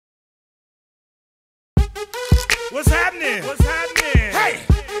What's happening? What's happening? Hey,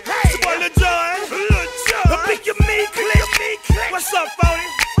 it's your boy Lil John. Lil John. Pick your me click. What's up, Forty?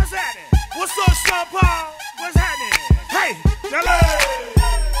 What's happening? What's up, Sean Paul? What's happening? Hey,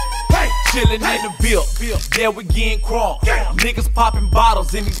 chillin' in the Bill, yeah, we getting crunk. Niggas popping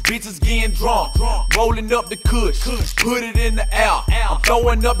bottles and these bitches getting drunk. Rolling up the kush, put it in the air. I'm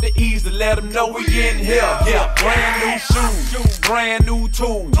throwing up the E's to let them know we in here. Yeah, brand new shoes, brand new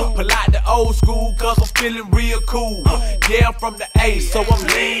tools. Pull out the old school cause I'm feeling real cool. Yeah, I'm from the A, so I'm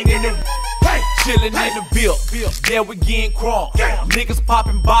leaning in. Chillin' in the Bill, yeah, we getting crunk. Niggas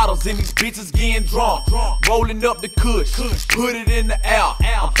popping bottles and these bitches getting drunk. Rolling up the kush, put it in the air.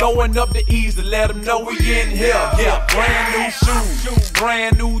 I'm throwing up the E's to let them know we in here. Yeah, brand new shoes,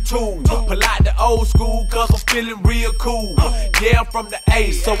 brand new tools. Pull out the old school cause I'm feeling real cool. Yeah, I'm from the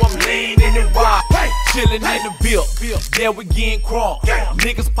A, so I'm leaning and ride. Chillin' in the Bill, yeah, we getting crunk.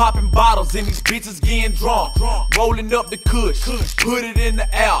 Niggas popping bottles and these bitches getting drunk. Rolling up the kush, put it in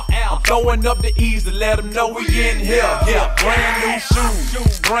the air. I'm throwing up the E's to let them know we in here. Yeah, brand new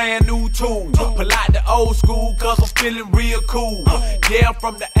shoes, brand new tools. Pull out the old school cause I'm feeling real cool. Yeah, I'm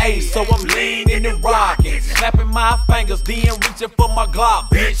from the A, so I'm leaning and rocking. Snapping my fingers, then reaching for my Glock.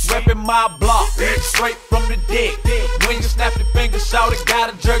 Bitch, repping my block, straight from the deck. When you snap your fingers, shout it,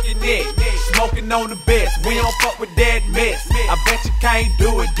 gotta jerk your neck. Smoking on the best, we don't fuck with that mess. I bet you can't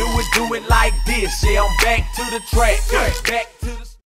do it like this. Yeah, I'm back to the track, back to the